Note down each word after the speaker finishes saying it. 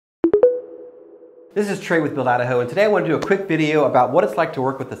This is Trey with Build Idaho, and today I want to do a quick video about what it's like to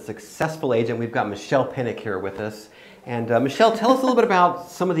work with a successful agent. We've got Michelle Penick here with us. And Michelle, tell us a little bit about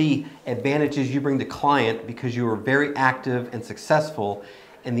some of the advantages you bring to client because you are very active and successful,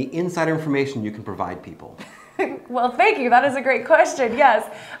 and the insider information you can provide people. Well, thank you. That is a great question. Yes,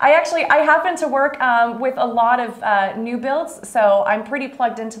 I happen to work with a lot of new builds, so I'm pretty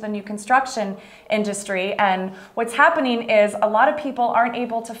plugged into the new construction industry. And what's happening is a lot of people aren't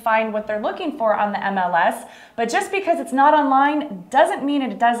able to find what they're looking for on the MLS, but just because it's not online doesn't mean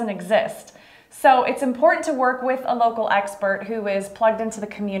it doesn't exist. So it's important to work with a local expert who is plugged into the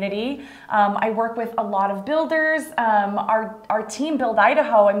community. I work with a lot of builders. Our team, Build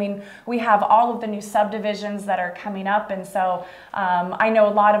Idaho, I mean, we have all of the new subdivisions that are coming up, and so I know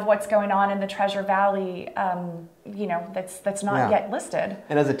a lot of what's going on in the Treasure Valley, you know, that's not yet listed.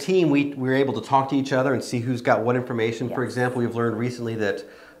 And as a team, we're able to talk to each other and see who's got what information. Yes. For example, we've learned recently that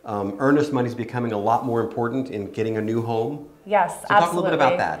earnest money is becoming a lot more important in getting a new home. Yes, so absolutely. Talk a little bit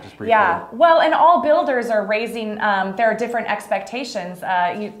about that, just briefly. Yeah, well, and all builders are raising, there are different expectations.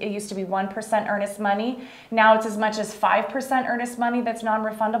 It used to be 1% earnest money. Now it's as much as 5% earnest money that's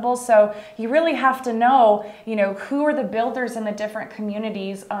non-refundable. So you really have to know, you know, who are the builders in the different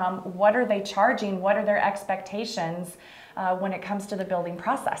communities? What are they charging? What are their expectations when it comes to the building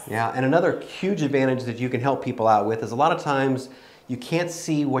process? Yeah, and another huge advantage that you can help people out with is a lot of times you can't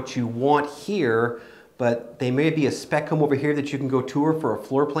see what you want here, but they may be a spec home over here that you can go tour for a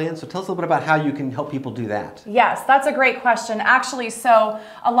floor plan. So tell us a little bit about how you can help people do that. Yes, that's a great question. Actually, so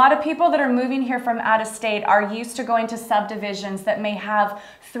a lot of people that are moving here from out of state are used to going to subdivisions that may have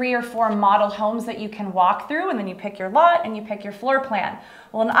 3 or 4 model homes that you can walk through, and then you pick your lot and you pick your floor plan.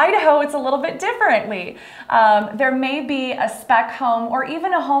 Well, in Idaho, it's a little bit differently. There may be a spec home or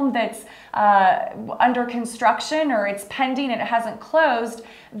even a home that's under construction or it's pending and it hasn't closed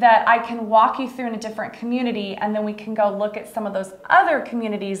that I can walk you through in a different community, and then we can go look at some of those other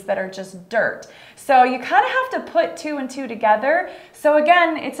communities that are just dirt. So you kind of have to put 2 and 2 together. So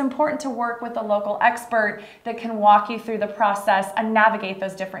again, it's important to work with a local expert that can walk you through the process and navigate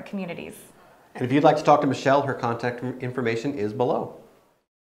those different communities. And if you'd like to talk to Michelle, her contact information is below.